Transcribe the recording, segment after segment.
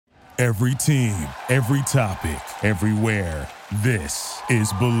Every team, every topic, everywhere. This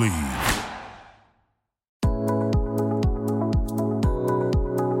is Believe.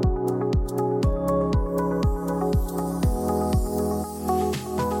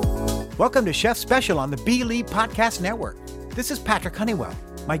 Welcome to Chef Special on the Believe Podcast Network. This is Patrick Honeywell.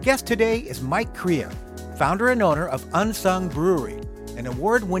 My guest today is Mike Crea, founder and owner of Unsung Brewery, an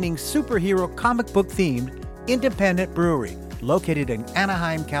award-winning superhero comic book themed independent brewery located in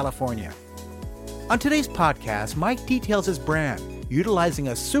Anaheim, California. On today's podcast, Mike details his brand, utilizing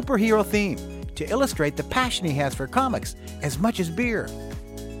a superhero theme to illustrate the passion he has for comics as much as beer,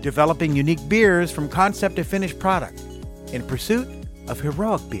 developing unique beers from concept to finished product in pursuit of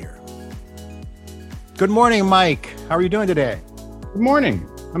heroic beer. Good morning, Mike. How are you doing today? Good morning.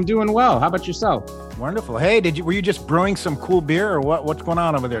 I'm doing well. How about yourself? Wonderful. Hey, were you just brewing some cool beer, or what's going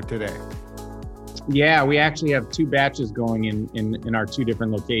on over there today? Yeah, we actually have two batches going in our two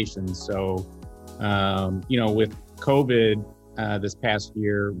different locations. So, with COVID this past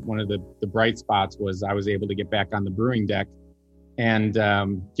year, one of the bright spots was I was able to get back on the brewing deck and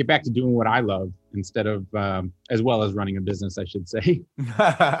get back to doing what I love instead of, as well as running a business, I should say.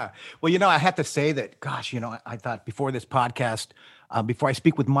 Well, I have to say that, gosh, I thought before this podcast, before I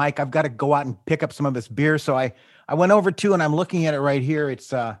speak with Mike, I've got to go out and pick up some of his beer. So I went over to, and I'm looking at it right here.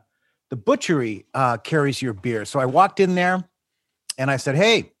 It's the Butchery carries your beer. So I walked in there and I said,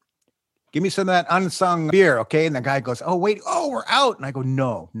 hey, give me some of that Unsung beer, okay? And the guy goes, we're out. And I go,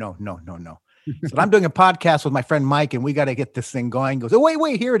 no. So I'm doing a podcast with my friend Mike, and we got to get this thing going. He goes, oh,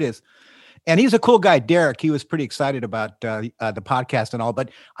 wait, here it is. And he's a cool guy, Derek. He was pretty excited about the podcast and all.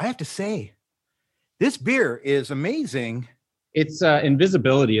 But I have to say, this beer is amazing. It's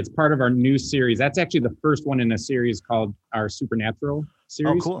Invisibility. It's part of our new series. That's actually the first one in a series called our Supernatural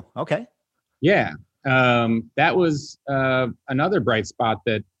series. Oh, cool. Okay. Yeah. That was another bright spot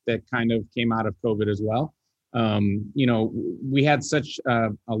that kind of came out of COVID as well. We had such a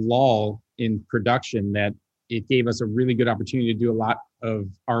lull in production that it gave us a really good opportunity to do a lot of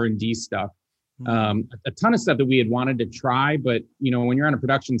R&D stuff. A ton of stuff that we had wanted to try, but when you're on a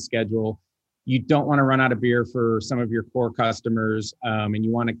production schedule, you don't want to run out of beer for some of your core customers, and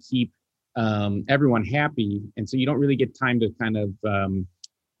you want to keep everyone happy. And so you don't really get time to kind of,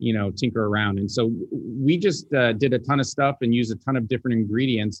 tinker around. And so we just did a ton of stuff and used a ton of different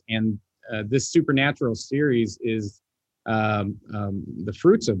ingredients. And this Supernatural series is the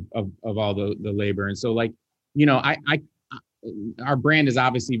fruits of all the labor. And so our brand is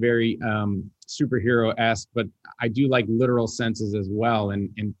obviously very superhero-esque, but I do like literal senses as well.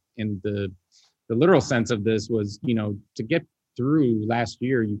 And the literal sense of this was, to get through last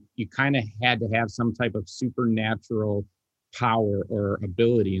year, you kind of had to have some type of supernatural power or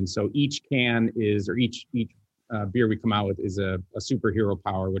ability. And so each can is, or each beer we come out with is a superhero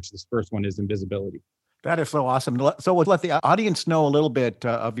power, which this first one is Invisibility. That is so awesome. So we'll let the audience know a little bit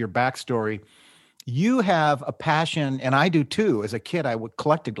of your backstory. You have a passion, and I do too. As a kid, I would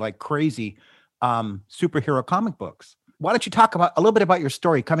collected like crazy superhero comic books. Why don't you talk a little bit about your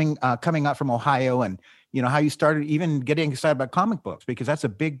story coming out from Ohio, and how you started even getting excited about comic books, because that's a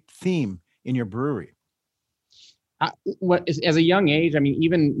big theme in your brewery. As a young age,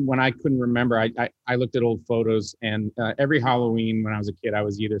 even when I couldn't remember, I looked at old photos, and every Halloween when I was a kid, I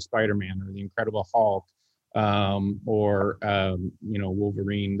was either Spider-Man or the Incredible Hulk, or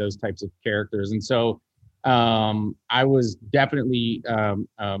Wolverine, those types of characters. And so I was definitely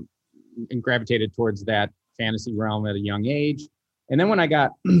gravitated towards that fantasy realm at a young age. And then when I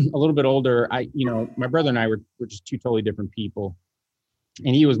got a little bit older, my brother and I were just two totally different people.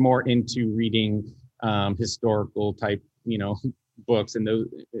 And he was more into reading historical type, books and those,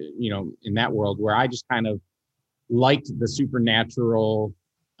 in that world, where I just kind of liked the supernatural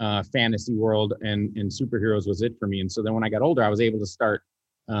fantasy world, and superheroes was it for me. And so then when I got older, I was able to start,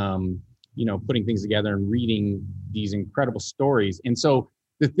 putting things together and reading these incredible stories. And so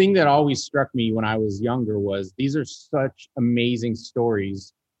the thing that always struck me when I was younger was these are such amazing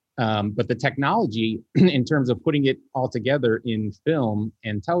stories, but the technology in terms of putting it all together in film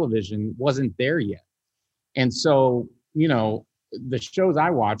and television wasn't there yet. And so, the shows I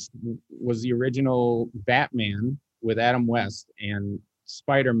watched was the original Batman with Adam West and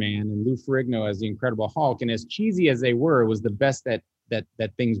Spider-Man and Lou Ferrigno as the Incredible Hulk. And as cheesy as they were, it was the best that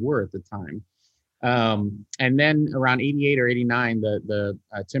things were at the time. And then around 88 or 89, the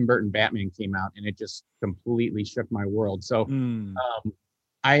Tim Burton Batman came out, and it just completely shook my world. So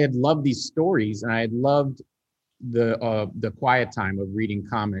I had loved these stories, and I had loved the quiet time of reading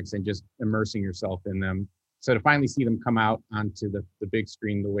comics and just immersing yourself in them. So to finally see them come out onto the big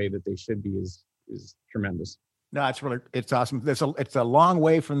screen the way that they should be is tremendous. No, it's awesome. It's a long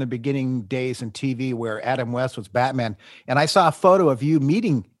way from the beginning days in TV where Adam West was Batman. And I saw a photo of you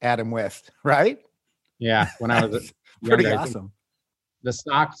meeting Adam West, right? Yeah, when I was That's younger, pretty I think awesome. the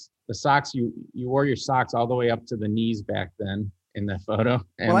socks you wore your socks all the way up to the knees back then in that photo.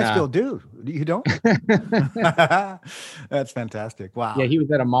 Well, And I still do. You don't? That's fantastic. yeah, Wow. he was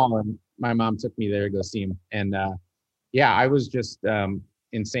at a mall and my mom took me there to go see him. And yeah, I was just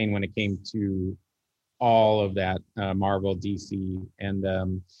insane when it came to all of that Marvel, DC, and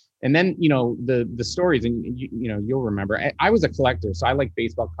then the stories, and you'll remember. I was a collector, so I like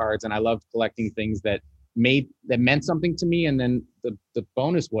baseball cards, and I loved collecting things that meant something to me. And then the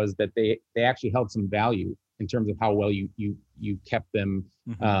bonus was that they actually held some value in terms of how well you kept them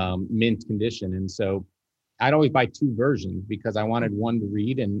mint condition. And so I'd always buy two versions because I wanted one to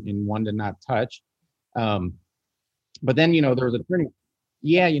read and one to not touch. But then there was a turning.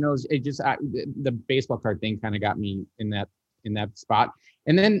 Yeah, the baseball card thing kind of got me in that spot.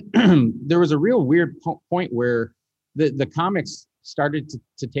 And then there was a real weird point where the comics started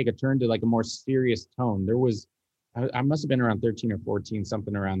to take a turn to like a more serious tone. There was, I must have been around 13 or 14,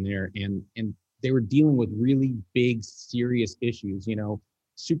 something around there, and they were dealing with really big, serious issues.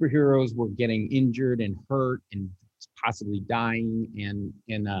 Superheroes were getting injured and hurt and possibly dying,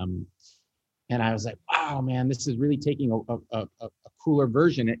 and I was like, wow, man, this is really taking a cooler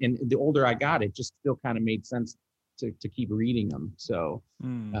version. And the older I got, it just still kind of made sense to keep reading them. So,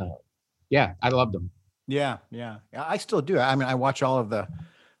 yeah, I loved them. Yeah. I still do. I mean, I watch all of the,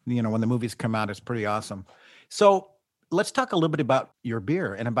 when the movies come out, it's pretty awesome. So let's talk a little bit about your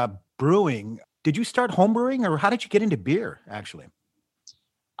beer and about brewing. Did you start home brewing, or how did you get into beer, actually?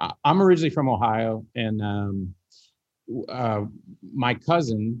 I'm originally from Ohio, and my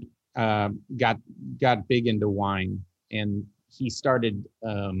cousin got big into wine, and he started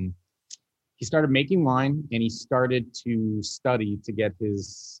making wine, and he started to study to get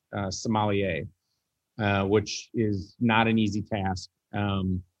his sommelier, which is not an easy task.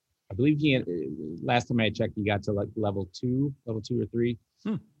 I believe last time I checked, he got to like level two or three.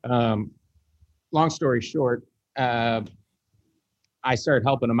 Long story short, I started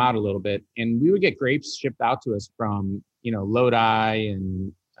helping him out a little bit, and we would get grapes shipped out to us from Lodi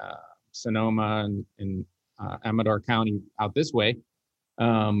and Sonoma and Amador County out this way,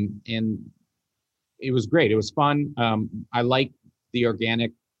 and it was great. It was fun. I like the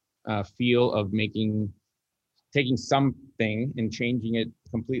organic feel of taking something and changing it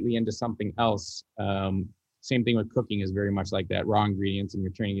completely into something else. Same thing with cooking is very much like that. Raw ingredients, and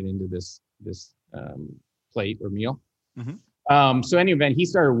you're turning it into this plate or meal. Mm-hmm. So any event, he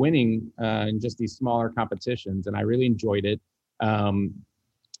started winning in just these smaller competitions, and I really enjoyed it.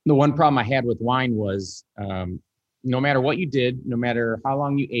 The one problem I had with wine was no matter what you did, no matter how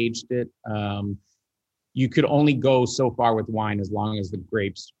long you aged it, you could only go so far with wine as long as the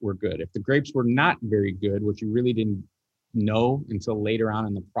grapes were good. If the grapes were not very good, which you really didn't know until later on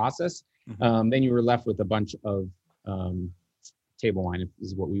in the process, then you were left with a bunch of table wine,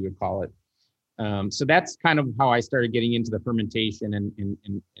 is what we would call it. So that's kind of how I started getting into the fermentation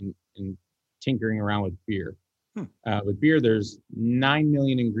and tinkering around with beer. With beer, there's 9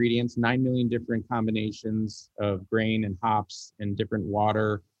 million ingredients, 9 million different combinations of grain and hops and different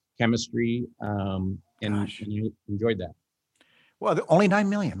water chemistry, and you enjoyed that. Well, only 9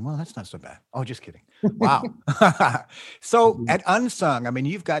 million. Well, that's not so bad. Oh, just kidding. Wow. So at Unsung, I mean,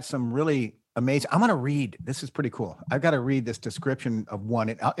 you've got some really amazing. I'm going to read. This is pretty cool. I've got to read this description of one.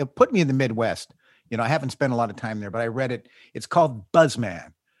 It put me in the Midwest. I haven't spent a lot of time there, but I read it. It's called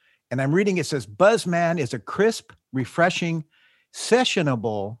Buzzman. And I'm reading, it says, Buzzman is a crisp, refreshing,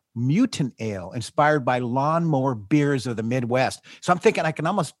 sessionable mutant ale inspired by lawnmower beers of the Midwest. So I'm thinking I can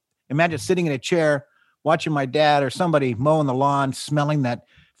almost imagine sitting in a chair, watching my dad or somebody mowing the lawn, smelling that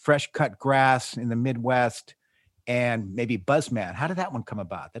fresh cut grass in the Midwest, and maybe Buzzman. How did that one come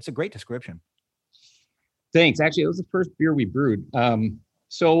about? That's a great description. Thanks. Actually, it was the first beer we brewed.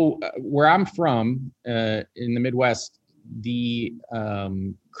 So where I'm from in the Midwest, the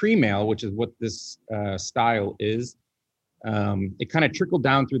cream ale, which is what this style is, it kind of trickled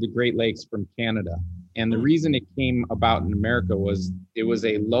down through the Great Lakes from Canada. And the reason it came about in America was it was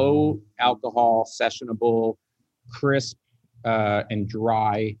a low alcohol, sessionable, crisp, and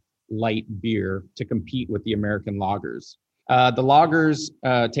dry light beer to compete with the American lagers. The lagers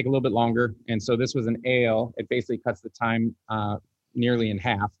take a little bit longer. And so this was an ale. It basically cuts the time nearly in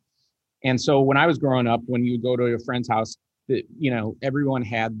half. And so when I was growing up, when you go to a friend's house, everyone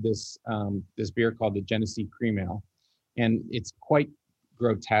had this beer called the Genesee Cream Ale. And it's quite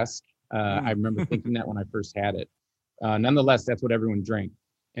grotesque. I remember thinking that when I first had it. Nonetheless, that's what everyone drank.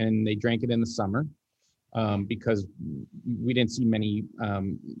 And they drank it in the summer. because we didn't see many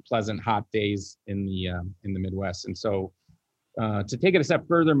pleasant hot days in the Midwest. And so to take it a step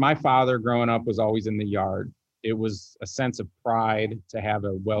further, my father growing up was always in the yard. It was a sense of pride to have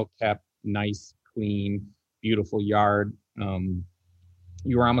a well-kept, nice, clean, beautiful yard.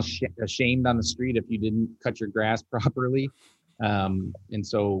 You were almost ashamed on the street if you didn't cut your grass properly. And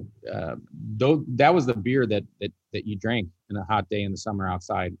so though that was the beer that you drank in a hot day in the summer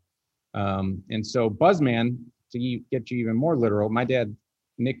outside. And so Buzzman, to get you even more literal, my dad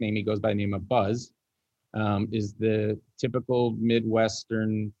nickname, he goes by the name of Buzz, is the typical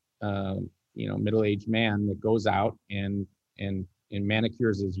Midwestern, middle-aged man that goes out and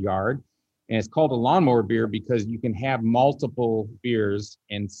manicures his yard. And it's called a lawnmower beer because you can have multiple beers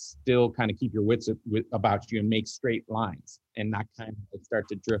and still kind of keep your wits about you and make straight lines and not kind of start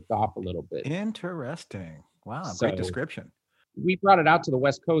to drift off a little bit. Interesting. Wow. So, great description. We brought it out to the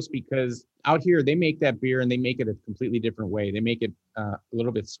West Coast because out here they make that beer and they make it a completely different way. They make it a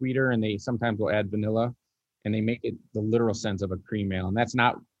little bit sweeter, and they sometimes will add vanilla, and they make it the literal sense of a cream ale. And that's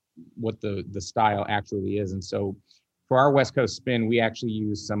not what the style actually is. And so for our West Coast spin, we actually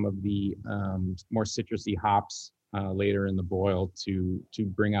use some of the more citrusy hops later in the boil to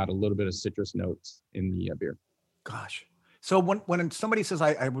bring out a little bit of citrus notes in the beer. Gosh. So when somebody says,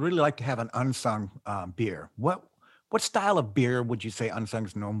 I would really like to have an unsung beer, what style of beer would you say Unsung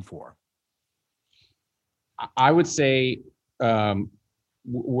is known for? I would say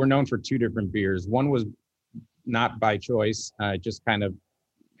we're known for two different beers. One was not by choice, just kind of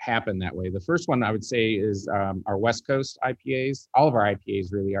happened that way. The first one I would say is our West Coast IPAs. All of our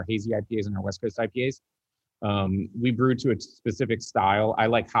IPAs really are hazy IPAs and our West Coast IPAs. We brew to a specific style. I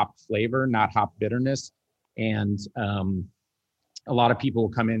like hop flavor, not hop bitterness. And a lot of people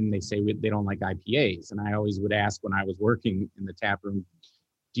come in and they say they don't like IPAs. And I always would ask when I was working in the tap room,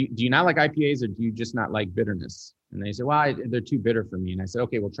 do you not like IPAs or do you just not like bitterness? And they say, well, they're too bitter for me. And I said,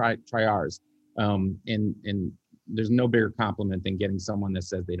 okay, well, try ours. And there's no bigger compliment than getting someone that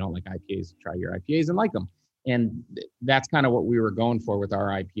says they don't like IPAs to try your IPAs and like them. And that's kind of what we were going for with our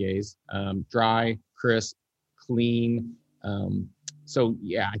IPAs. Dry, crisp, clean. So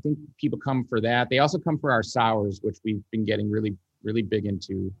yeah, I think people come for that. They also come for our sours, which we've been getting really, really big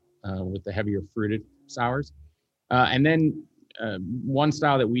into with the heavier fruited sours. And then one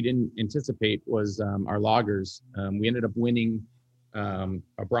style that we didn't anticipate was our lagers. We ended up winning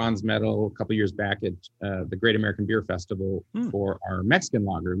a bronze medal a couple years back at the Great American Beer Festival for our Mexican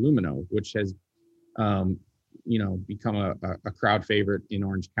lager, Lumino, which has become a crowd favorite in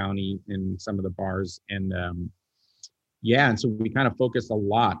Orange County in some of the bars. And and so we kind of focused a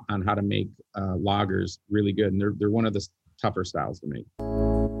lot on how to make lagers really good, and they're one of the tougher styles to make.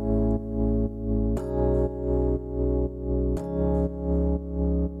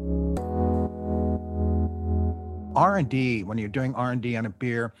 R&D, when you're doing R&D on a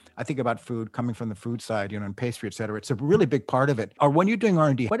beer, I think about food coming from the food side, and pastry, et cetera. It's a really big part of it. Or when you're doing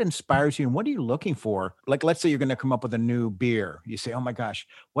R&D, what inspires you and what are you looking for? Like, let's say you're going to come up with a new beer. You say, oh my gosh,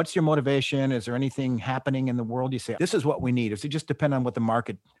 what's your motivation? Is there anything happening in the world? You say, this is what we need. Does it just depend on what the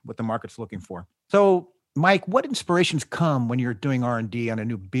market's looking for? So Mike, what inspirations come when you're doing R&D on a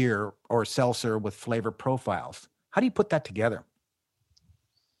new beer or seltzer with flavor profiles? How do you put that together?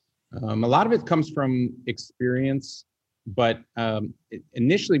 A lot of it comes from experience, but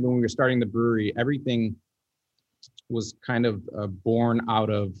initially when we were starting the brewery, everything was kind of born out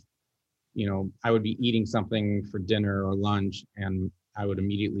of, I would be eating something for dinner or lunch, and I would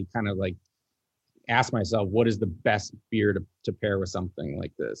immediately kind of like ask myself, what is the best beer to pair with something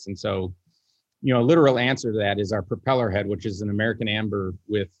like this? And so, a literal answer to that is our Propeller Head, which is an American amber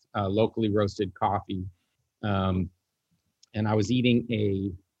with locally roasted coffee. And I was eating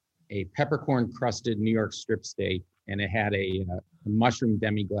a peppercorn crusted New York strip steak, and it had a mushroom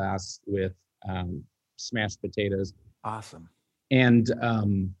demi-glace with smashed potatoes. Awesome. And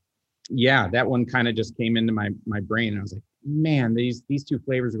that one kind of just came into my brain. And I was like, man, these two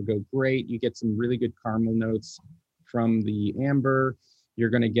flavors would go great. You get some really good caramel notes from the amber. You're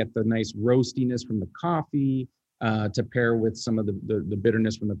going to get the nice roastiness from the coffee to pair with some of the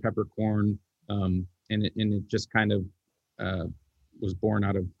bitterness from the peppercorn. And it just kind of was born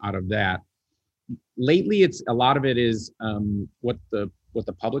out of that. Lately, a lot of it is what the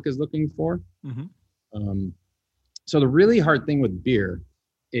public is looking for. Mm-hmm. So the really hard thing with beer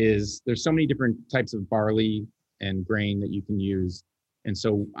is there's so many different types of barley and grain that you can use, and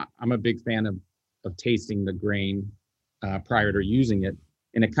so I'm a big fan of tasting the grain prior to using it,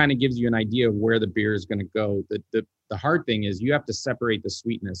 and it kind of gives you an idea of where the beer is going to go. The hard thing is you have to separate the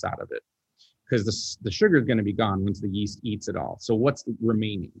sweetness out of it, because the sugar is going to be gone once the yeast eats it all. So what's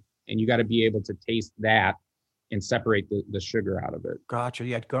remaining? and you got to be able to taste that and separate the sugar out of it. Gotcha.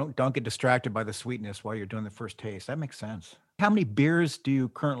 Yeah, don't get distracted by the sweetness while you're doing the first taste. That makes sense. How many beers do you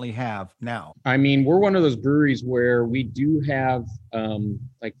currently have now? I mean, we're one of those breweries where we do have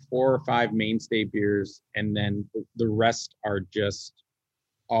like 4 or 5 mainstay beers, and then the rest are just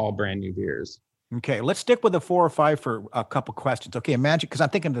all brand new beers. Okay, let's stick with the 4 or 5 for a couple questions. Okay, imagine, because I'm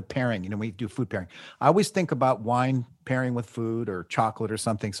thinking of the pairing, we do food pairing. I always think about wine pairing with food or chocolate or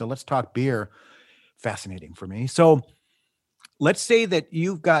something. So let's talk beer. Fascinating for me. So let's say that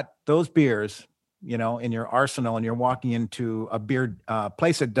you've got those beers, in your arsenal, and you're walking into a beer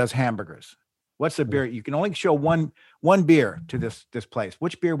place that does hamburgers. What's the beer? You can only show one beer to this place.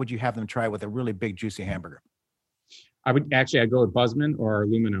 Which beer would you have them try with a really big, juicy hamburger? I'd go with Buzzman or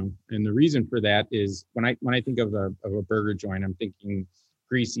Lumino, and the reason for that is when I think of a burger joint, I'm thinking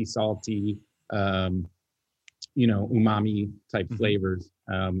greasy, salty, umami type flavors.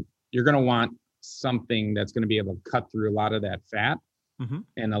 You're going to want something that's going to be able to cut through a lot of that fat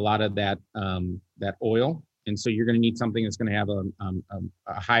and a lot of that oil, and so you're going to need something that's going to have a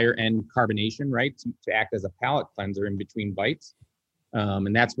higher end carbonation, right, to act as a palate cleanser in between bites.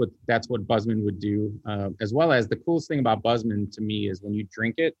 And that's what Buzzman would do, as well as the coolest thing about Buzzman to me is when you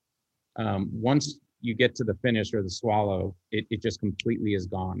drink it, once you get to the finish or the swallow, it just completely is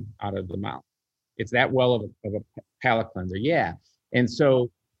gone out of the mouth. It's that well of a palate cleanser. Yeah. And so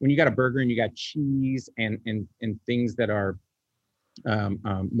when you got a burger and you got cheese and things that are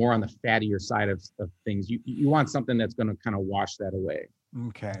more on the fattier side of things, you want something that's going to kind of wash that away.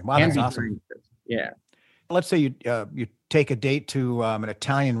 Okay. Wow, that's awesome. Yeah. Let's say you take a date to an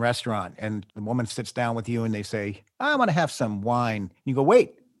Italian restaurant, and the woman sits down with you and they say, I want to have some wine. You go,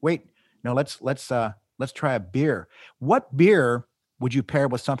 wait, no, let's try a beer. What beer would you pair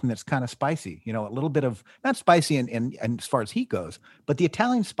with something that's kind of spicy? A little bit of, not spicy and as far as heat goes, but the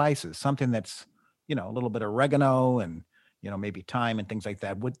Italian spices, something that's, a little bit of oregano and, maybe thyme and things like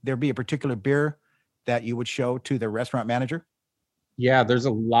that. Would there be a particular beer that you would show to the restaurant manager? Yeah, there's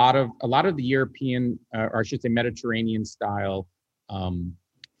a lot of the European, or I should say Mediterranean style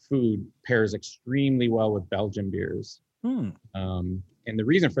food pairs extremely well with Belgian beers. And the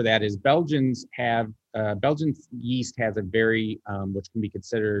reason for that is Belgian yeast has a very, which can be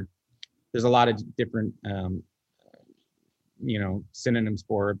considered, there's a lot of different, synonyms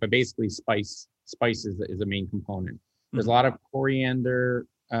for it, but basically spice is a main component. There's a lot of coriander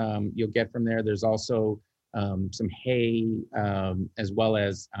you'll get from there. There's also some hay, as well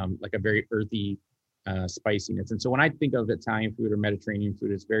as like a very earthy spiciness. And so when I think of Italian food or Mediterranean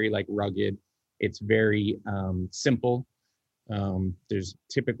food, it's very like rugged. It's very simple. There's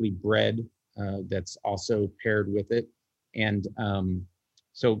typically bread that's also paired with it. And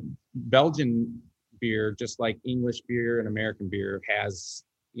so Belgian beer, just like English beer and American beer, has,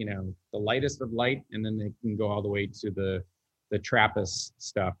 the lightest of light, and then they can go all the way to the Trappist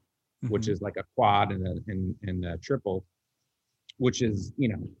stuff, which is like a quad and a triple, which is,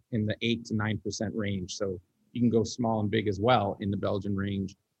 in the 8 to 9% range. So you can go small and big as well in the Belgian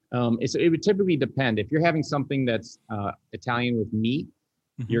range. It would typically depend. If you're having something that's Italian with meat,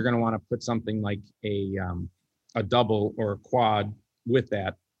 you're going to want to put something like a double or a quad with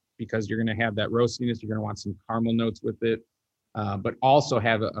that, because you're going to have that roastiness. You're going to want some caramel notes with it, but also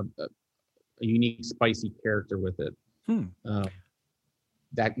have a unique spicy character with it.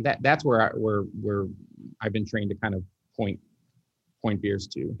 That's where I've been trained to kind of point beers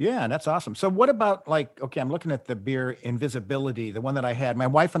to. Yeah, that's awesome. So what about I'm looking at the beer Invisibility, the one that I had. My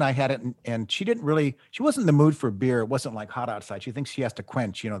wife and I had it, and she wasn't in the mood for beer. It wasn't like hot outside. She thinks she has to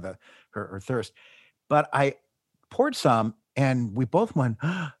quench, her thirst. But I poured some, and we both went,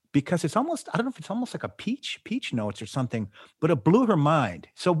 because it's almost, I don't know if it's almost like a peach notes or something, but it blew her mind.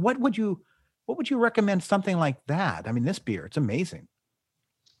 So what would you recommend something like that? I mean, this beer, it's amazing.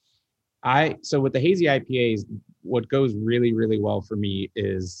 So with the hazy IPAs, what goes really, really well for me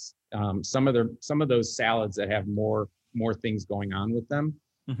is some of those salads that have more things going on with them.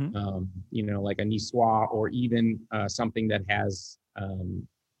 Like a niçoise, or even something that has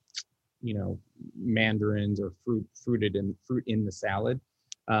mandarins or fruit in the salad,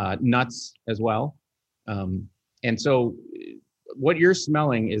 nuts as well. And so what you're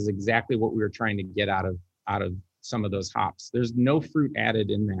smelling is exactly what we were trying to get out of some of those hops. There's no fruit added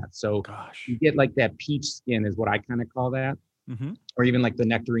in that. So you get like that peach skin is what I kind of call that, or even like the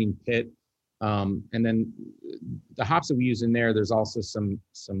nectarine pit. And then the hops that we use in there, there's also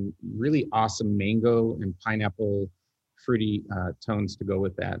some really awesome mango and pineapple fruity tones to go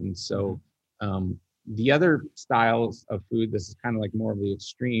with that. And so the other styles of food, this is kind of like more of the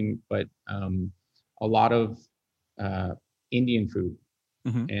extreme, but a lot of Indian food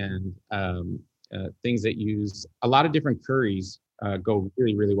Mhm. and things that use a lot of different curries go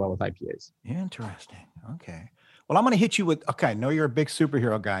really, really well with IPAs. Interesting. Okay. Well, I'm going to hit you with, okay, I know you're a big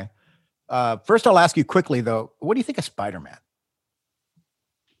superhero guy. First, I'll ask you quickly, though, what do you think of Spider-Man?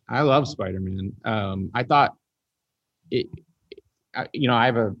 I love Spider-Man. I thought it, I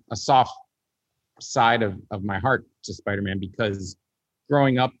have a soft side of my heart to Spider-Man because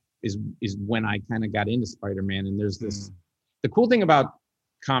growing up is when I kind of got into Spider-Man. And there's this, the cool thing about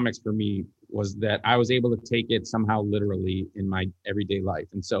comics for me was that I was able to take it somehow literally in my everyday life.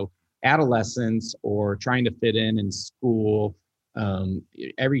 And so adolescence or trying to fit in school,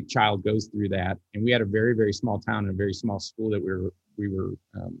 every child goes through that. And we had a very, very small town and a very small school that we were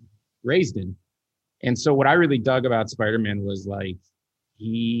raised in. And so what I really dug about Spider-Man was like,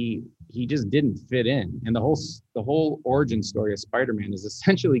 he just didn't fit in. And the whole origin story of Spider-Man is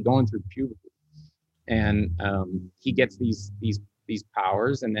essentially going through puberty. And he gets these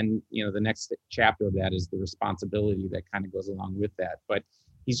powers, and then the next chapter of that is the responsibility that kind of goes along with that. But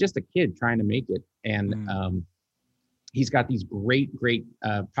he's just a kid trying to make it, and he's got these great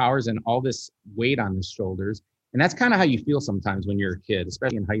powers and all this weight on his shoulders, and that's kind of how you feel sometimes when you're a kid,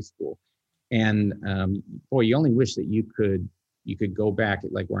 especially in high school. And boy, you only wish that you could go back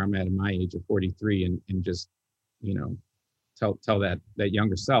at like where I'm at my age of 43 and just tell that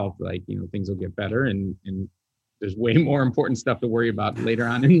younger self, like, things will get better, and there's way more important stuff to worry about later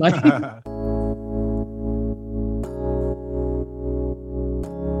on in life.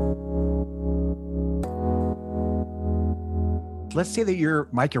 Let's say that you're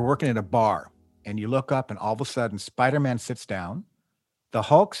working at a bar and you look up and all of a sudden Spider-Man sits down, the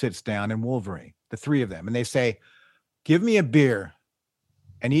Hulk sits down, and Wolverine, the three of them. And they say, give me a beer.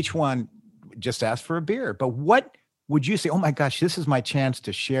 And each one just asks for a beer. But what would you say? Oh my gosh, this is my chance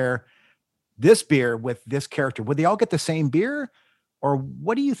to share this beer with this character. Would they all get the same beer? Or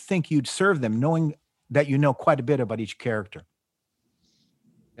what do you think you'd serve them, knowing that you know quite a bit about each character?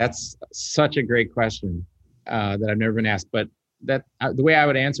 That's such a great question that I've never been asked. But the way I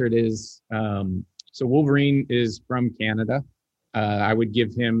would answer it is, so Wolverine is from Canada. I would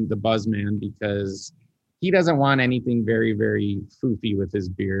give him the Buzzman because he doesn't want anything very, very foofy with his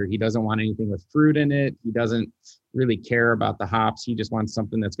beer. He doesn't want anything with fruit in it. He doesn't really care about the hops. He just wants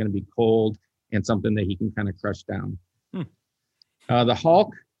something that's going to be cold and something that he can kind of crush down. The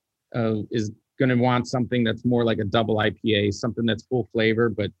Hulk is going to want something that's more like a double IPA, something that's full flavor,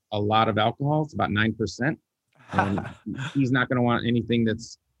 but a lot of alcohol. It's about 9%. And he's not going to want anything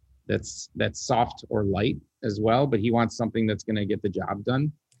that's soft or light as well, but he wants something that's going to get the job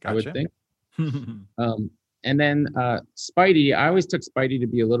done. Gotcha. I would think. And then Spidey, I always took Spidey to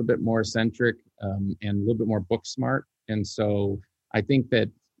be a little bit more eccentric and a little bit more book smart. And so I think that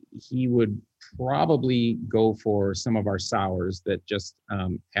he would probably go for some of our sours that just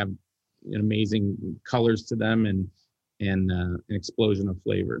have amazing colors to them and an explosion of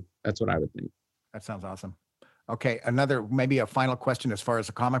flavor. That's what I would think. That sounds awesome. Okay, maybe a final question as far as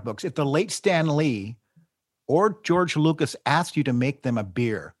the comic books. If the late Stan Lee or George Lucas asked you to make them a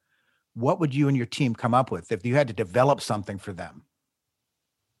beer, what would you and your team come up with if you had to develop something for them?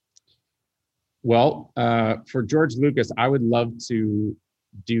 Well, for George Lucas, I would love to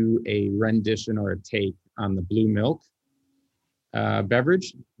do a rendition or a take on the blue milk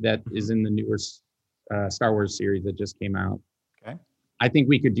beverage that is in the newer Star Wars series that just came out. Okay. I think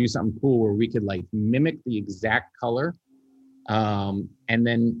we could do something cool where we could like mimic the exact color and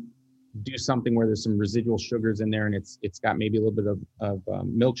then do something where there's some residual sugars in there and it's got maybe a little bit of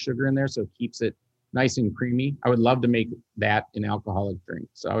milk sugar in there, so it keeps it nice and creamy. I would love to make that an alcoholic drink,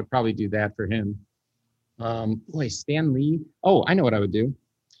 so I would probably do that for him. Boy, Stan Lee. Oh, I know what I would do.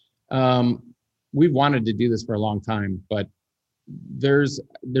 We've wanted to do this for a long time, but there's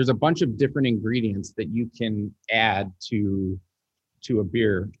a bunch of different ingredients that you can add to a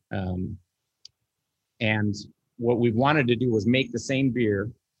beer, and what we wanted to do was make the same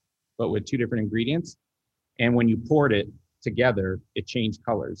beer but with two different ingredients. And when you poured it together, it changed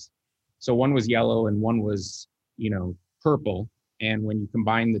colors. So one was yellow and one was, purple. And when you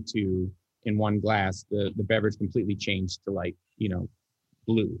combine the two in one glass, the beverage completely changed to like,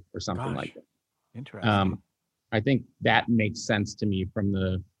 blue or something like that. Interesting. I think that makes sense to me from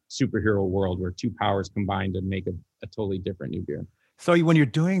the superhero world where two powers combined to make a totally different new beer. So when you're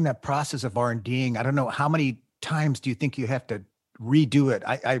doing that process of R&Ding, I don't know, how many times do you think you have to redo it?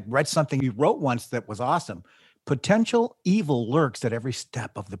 I read something you wrote once that was awesome. Potential evil lurks at every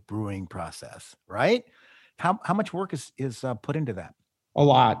step of the brewing process, right? How much work is put into that? A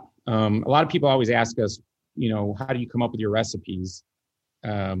lot. A lot of people always ask us, how do you come up with your recipes?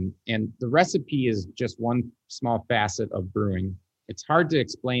 And the recipe is just one small facet of brewing. it's hard to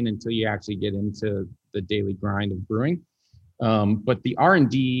explain until you actually get into the daily grind of brewing. But the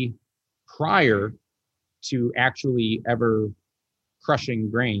R&D prior to actually ever crushing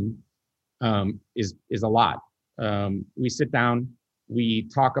grain is a lot. We sit down, we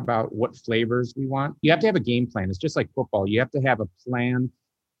talk about what flavors we want. You have to have a game plan. It's just like football. You have to have a plan,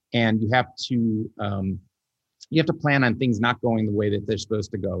 and you have to plan on things not going the way that they're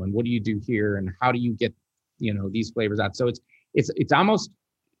supposed to go. And what do you do here? And how do you get, these flavors out? So it's almost,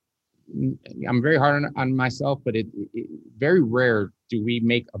 I'm very hard on myself, but it very rare do we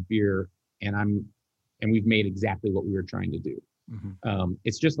make a beer and we've made exactly what we were trying to do. Mm-hmm.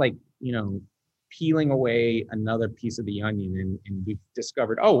 It's just like, peeling away another piece of the onion, and we've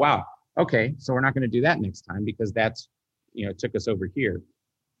discovered, oh, wow, okay, so we're not going to do that next time because that's, took us over here.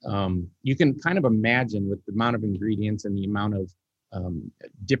 You can kind of imagine with the amount of ingredients and the amount of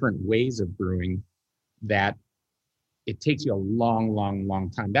different ways of brewing that it takes you a long, long,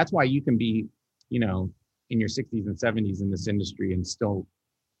 long time. That's why you can be, in your 60s and 70s in this industry and still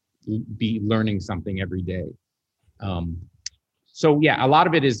be learning something every day. So yeah, a lot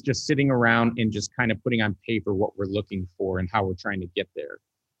of it is just sitting around and just kind of putting on paper what we're looking for and how we're trying to get there.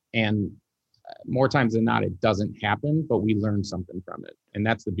 And more times than not, it doesn't happen, but we learn something from it. And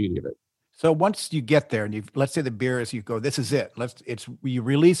that's the beauty of it. So once you get there and let's say the beer is, you go, this is it. You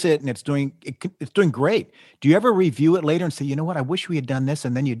release it and it's doing great. Do you ever review it later and say, you know what, I wish we had done this,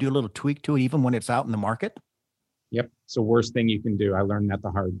 and then you do a little tweak to it even when it's out in the market? Yep. It's the worst thing you can do. I learned that the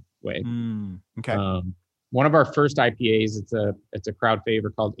hard way. Okay. One of our first IPAs, it's a crowd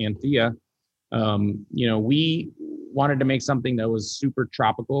favorite called Anthea. We wanted to make something that was super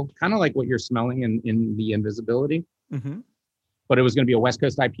tropical, kind of like what you're smelling in the Invisibility, but it was going to be a West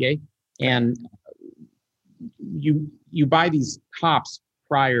Coast IPA. And you buy these hops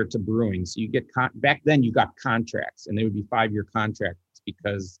prior to brewing. So you get, back then you got contracts, and they would be 5-year contracts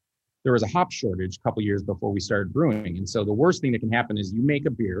because there was a hop shortage a couple years before we started brewing. And so the worst thing that can happen is you make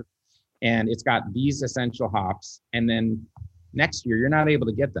a beer and it's got these essential hops, and then next year you're not able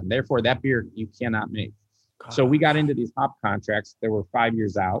to get them. Therefore, that beer you cannot make. God. So we got into these hop contracts that were 5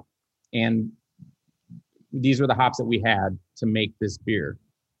 years out, and these were the hops that we had to make this beer.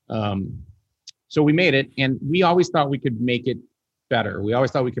 So we made it, and we always thought we could make it better. We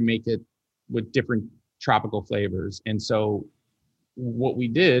always thought we could make it with different tropical flavors. And so what we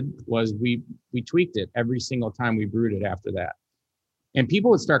did was we tweaked it every single time we brewed it after that. And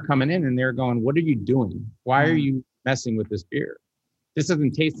people would start coming in and they're going, what are you doing? Why are you messing with this beer? This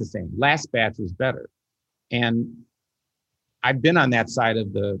doesn't taste the same. Last batch was better. And I've been on that side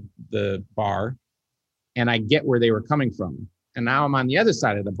of the bar, and I get where they were coming from. And now I'm on the other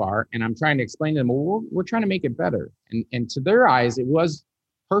side of the bar, and I'm trying to explain to them, well, we're trying to make it better. And to their eyes, it was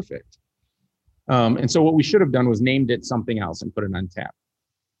perfect. And so what we should have done was named it something else and put it on tap.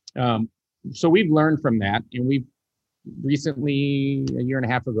 So we've learned from that, and we've recently, a year and a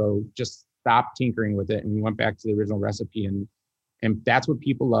half ago, just stopped tinkering with it, and we went back to the original recipe, and that's what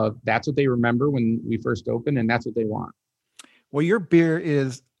people love. That's what they remember when we first opened, and that's what they want. Well, your beer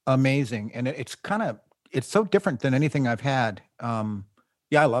is amazing, and it's so different than anything I've had.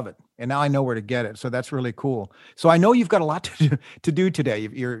 Yeah, I love it. And now I know where to get it. So that's really cool. So I know you've got a lot to do today.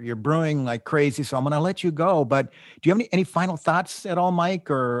 You're brewing like crazy. So I'm going to let you go. But do you have any final thoughts at all, Mike,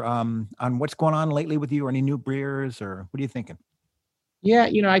 or on what's going on lately with you, or any new brewers, or what are you thinking? Yeah,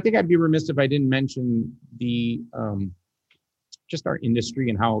 I think I'd be remiss if I didn't mention just our industry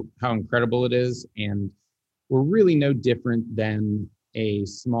and how incredible it is. And we're really no different than a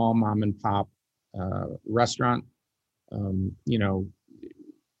small mom and pop restaurant.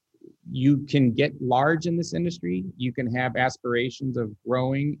 You can get large in this industry. You can have aspirations of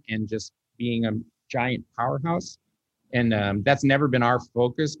growing and just being a giant powerhouse. And that's never been our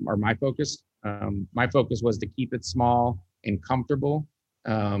focus or my focus. My focus was to keep it small and comfortable.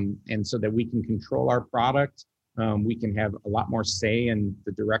 And so that we can control our product. We can have a lot more say in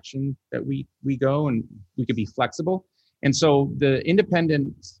the direction that we go, and we could be flexible. And so the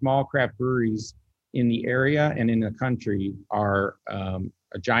independent small craft breweries in the area and in the country are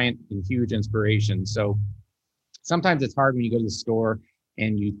a giant and huge inspiration. So sometimes it's hard when you go to the store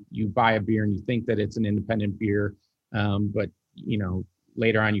and you buy a beer and you think that it's an independent beer, but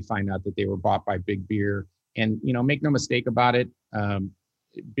later on you find out that they were bought by Big Beer. And make no mistake about it,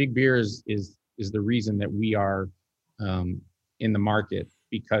 Big Beer is the reason that we are in the market,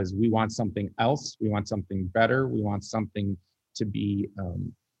 because we want something else. We want something better. We want something to be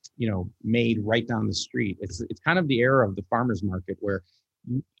made right down the street. It's kind of the era of the farmer's market, where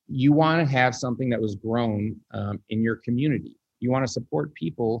you want to have something that was grown in your community. You want to support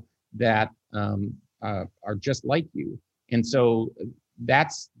people that are just like you. And so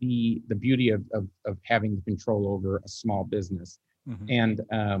that's the beauty of having the control over a small business. And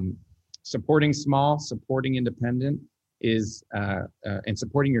supporting small, supporting independent is and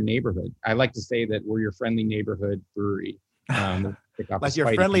supporting your neighborhood. I like to say that we're your friendly neighborhood brewery. Like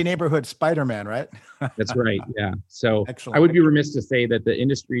your friendly neighborhood Spider-Man, right? That's right. Yeah. So excellent. I would be remiss to say that the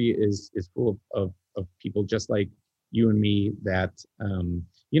industry is full of people just like you and me that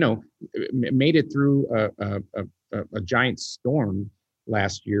made it through a giant storm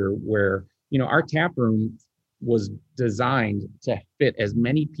last year, where our tap room was designed to fit as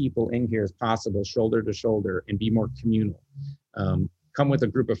many people in here as possible, shoulder to shoulder, and be more communal. Come with a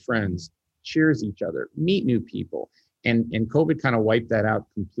group of friends, cheers each other, meet new people. And COVID kind of wiped that out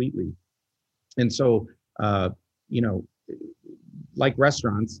completely. And so, like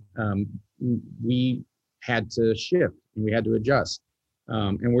restaurants, we had to shift and we had to adjust.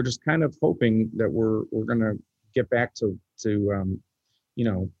 And we're just kind of hoping that we're going to get back to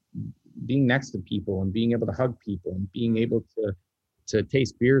being next to people and being able to hug people and being able to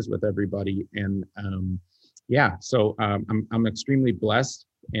taste beers with everybody. And so I'm extremely blessed,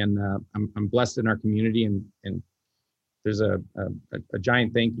 and I'm blessed in our community, and there's a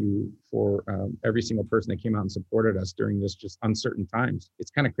giant thank you for every single person that came out and supported us during this just uncertain times. It's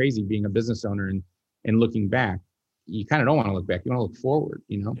kind of crazy being a business owner and looking back. You kind of don't want to look back. You want to look forward,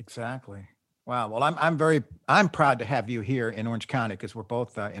 Exactly. Wow. Well, I'm proud to have you here in Orange County, because we're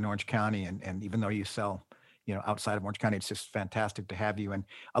both in Orange County, and even though you sell, outside of Orange County, it's just fantastic to have you. And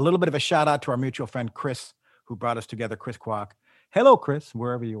a little bit of a shout out to our mutual friend, Chris, who brought us together, Chris Kwok. Hello, Chris,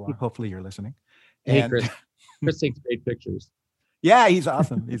 wherever you are. Hopefully you're listening. Hey, Chris. Chris takes great pictures. Yeah, he's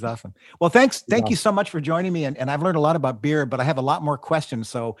awesome. He's awesome. Well, thank you so much for joining me. And I've learned a lot about beer, but I have a lot more questions.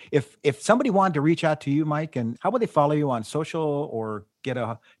 So if somebody wanted to reach out to you, Mike, and how would they follow you on social or get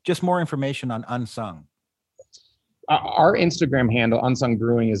just more information on Unsung? Our Instagram handle, Unsung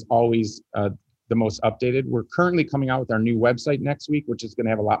Brewing, is always the most updated. We're currently coming out with our new website next week, which is going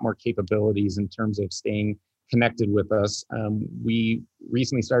to have a lot more capabilities in terms of staying connected with us. We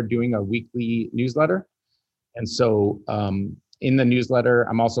recently started doing a weekly newsletter. And so in the newsletter,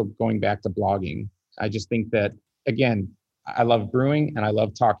 I'm also going back to blogging. I just think that, again, I love brewing and I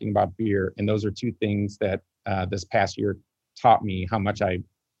love talking about beer. And those are two things that this past year taught me how much I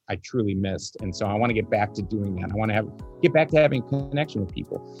truly missed. And so I want to get back to doing that. I want to get back to having a connection with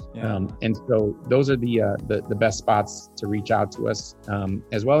people. Yeah. And so those are the best spots to reach out to us,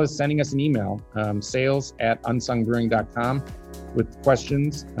 as well as sending us an email, sales@unsungbrewing.com with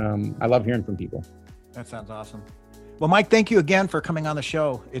questions. I love hearing from people. That sounds awesome. Well, Mike, thank you again for coming on the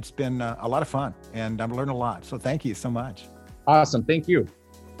show. It's been a lot of fun, and I've learned a lot. So thank you so much. Awesome. Thank you.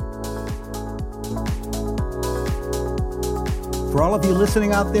 For all of you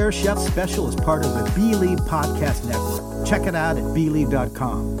listening out there, Chef Special is part of the Believe Podcast Network. Check it out at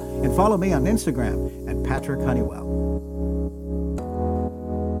believe.com and follow me on Instagram at Patrick Honeywell.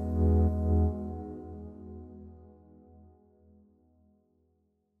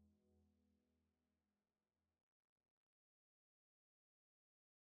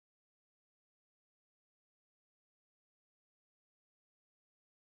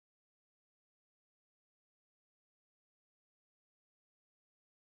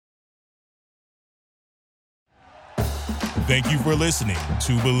 Thank you for listening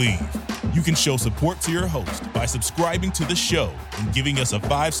to Believe. You can show support to your host by subscribing to the show and giving us a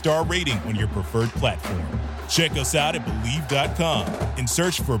 5-star rating on your preferred platform. Check us out at Believe.com and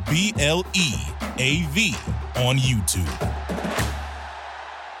search for BLEAV on YouTube.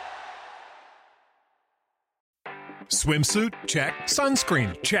 Swimsuit? Check.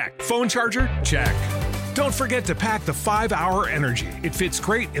 Sunscreen? Check. Phone charger? Check. Don't forget to pack the 5-Hour Energy. It fits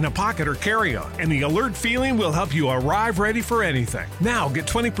great in a pocket or carry-on, and the alert feeling will help you arrive ready for anything. Now get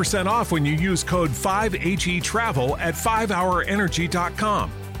 20% off when you use code 5HETRAVEL at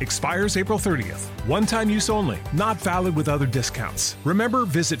 5hourenergy.com. Expires April 30th. One-time use only. Not valid with other discounts. Remember,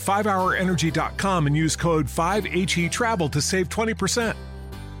 visit 5hourenergy.com and use code 5HETRAVEL to save 20%.